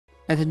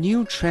At the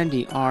new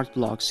trendy art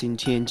blocks in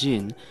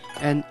Tianjin,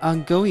 an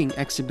ongoing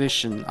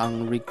exhibition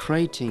on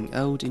recreating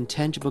old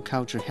intangible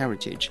cultural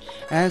heritage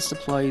adds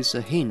supplies a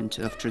hint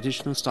of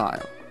traditional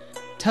style.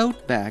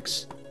 Tote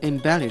bags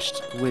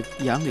embellished with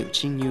Yang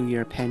Liuqing New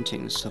Year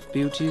paintings of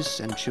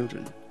beauties and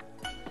children.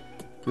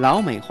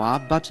 Lao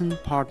Meihua button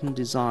pattern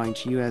designed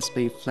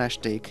USB flash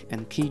stick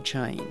and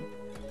keychain.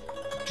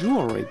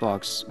 Jewelry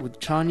box with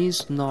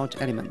Chinese knot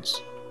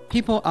elements.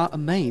 People are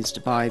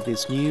amazed by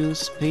this new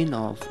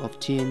spin-off of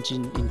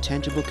Tianjin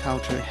intangible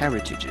cultural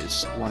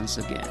heritages once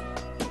again.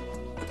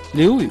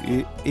 Liu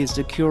Yu is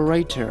the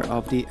curator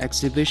of the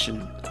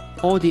exhibition.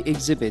 All the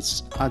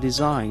exhibits are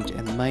designed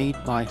and made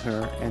by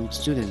her and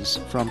students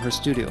from her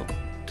studio,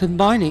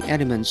 combining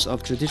elements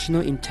of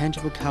traditional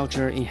intangible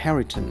culture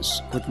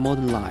inheritance with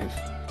modern life.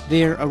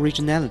 Their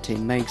originality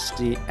makes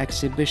the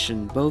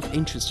exhibition both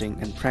interesting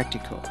and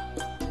practical.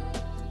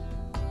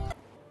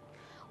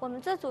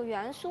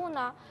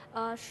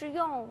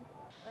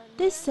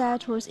 This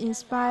set was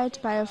inspired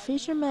by a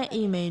fisherman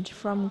image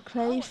from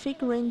clay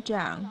figurine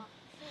Zhang,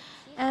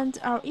 and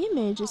our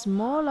image is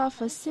more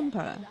of a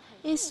simpler,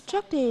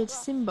 instructed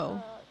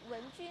symbol,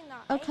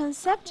 a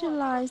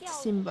conceptualized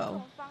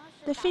symbol.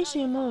 The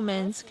fishing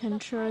movements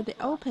control the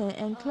open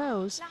and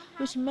close,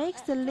 which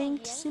makes the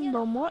linked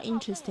symbol more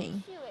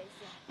interesting.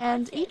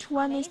 And each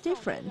one is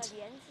different.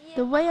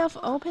 The way of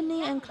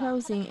opening and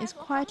closing is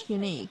quite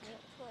unique.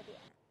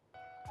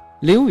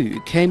 Liu Yu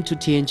came to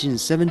Tianjin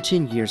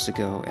 17 years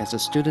ago as a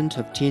student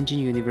of Tianjin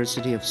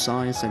University of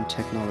Science and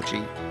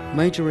Technology,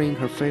 majoring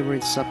her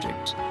favorite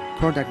subject,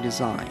 product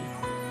design.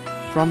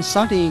 From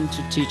studying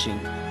to teaching,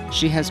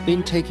 she has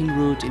been taking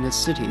root in the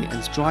city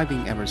and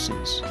striving ever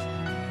since.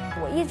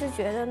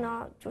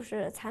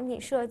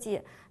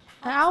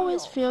 I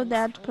always feel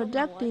that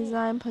product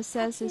design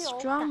possesses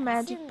strong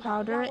magic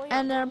powder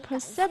and a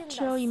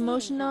perceptual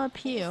emotional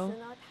appeal.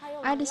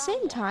 At the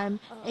same time,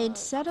 it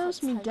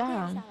settles me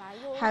down,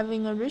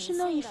 having a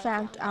rational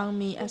effect on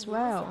me as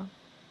well.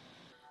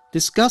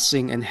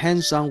 Discussing and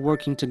hands-on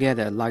working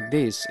together like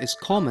this is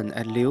common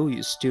at Liu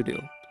Yu's studio.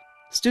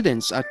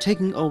 Students are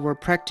taking over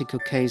practical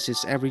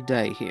cases every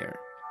day here,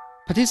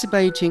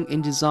 participating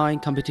in design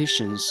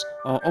competitions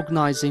or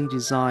organizing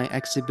design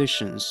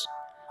exhibitions.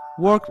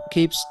 Work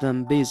keeps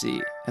them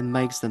busy and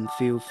makes them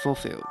feel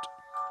fulfilled.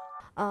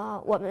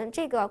 Our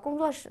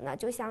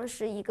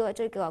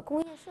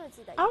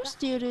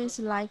studio is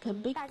like a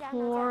big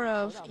core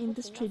of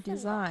industry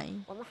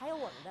design.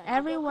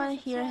 Everyone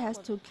here has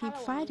to keep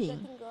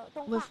fighting.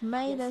 We've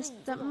made a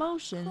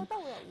stop-motion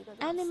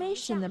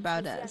animation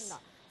about us.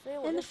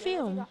 In the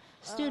film,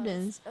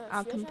 students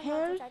are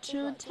compared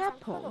to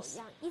tadpoles.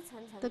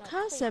 The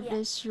concept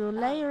is through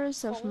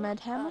layers of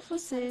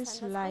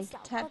metamorphosis like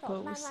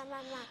tadpoles.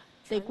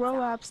 They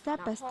grow up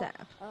step by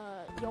step.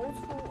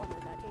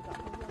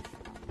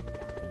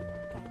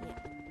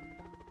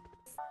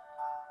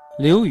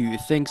 Liu Yu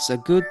thinks a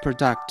good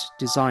product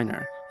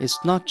designer is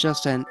not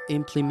just an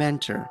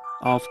implementer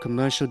of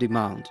commercial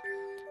demand.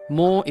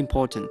 More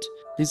important,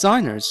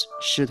 designers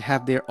should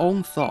have their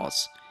own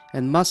thoughts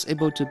and must be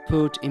able to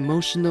put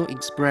emotional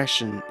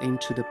expression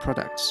into the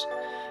products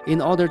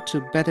in order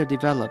to better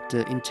develop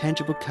the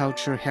intangible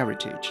cultural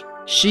heritage.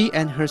 She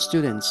and her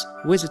students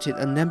visited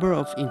a number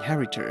of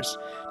inheritors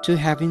to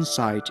have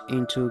insight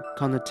into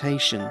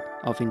connotation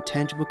of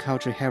intangible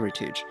cultural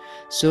heritage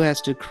so as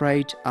to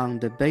create on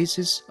the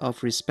basis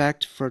of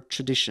respect for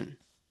tradition.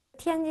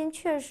 Tianjin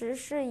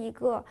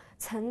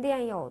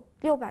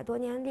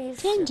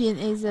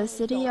is a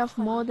city of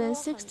more than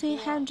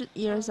 1,600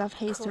 years of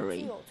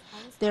history.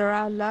 There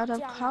are a lot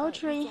of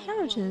cultural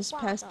inheritance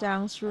passed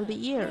down through the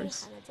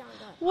years.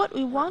 What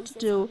we want to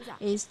do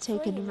is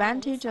take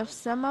advantage of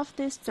some of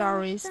these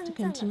stories to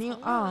continue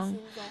on,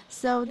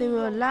 so they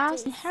will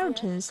last.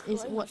 Inheritance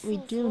is what we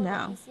do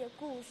now.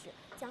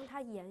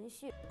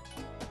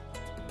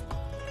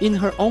 In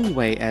her own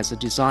way as a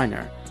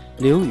designer,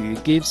 Liu Yu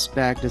gives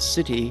back the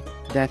city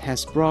that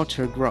has brought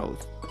her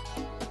growth.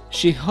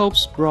 She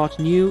hopes brought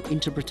new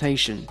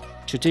interpretation,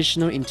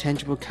 traditional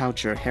intangible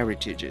culture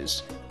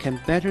heritages can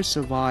better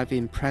survive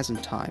in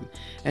present time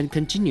and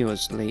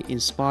continuously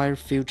inspire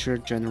future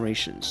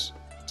generations.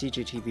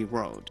 GGTV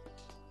World.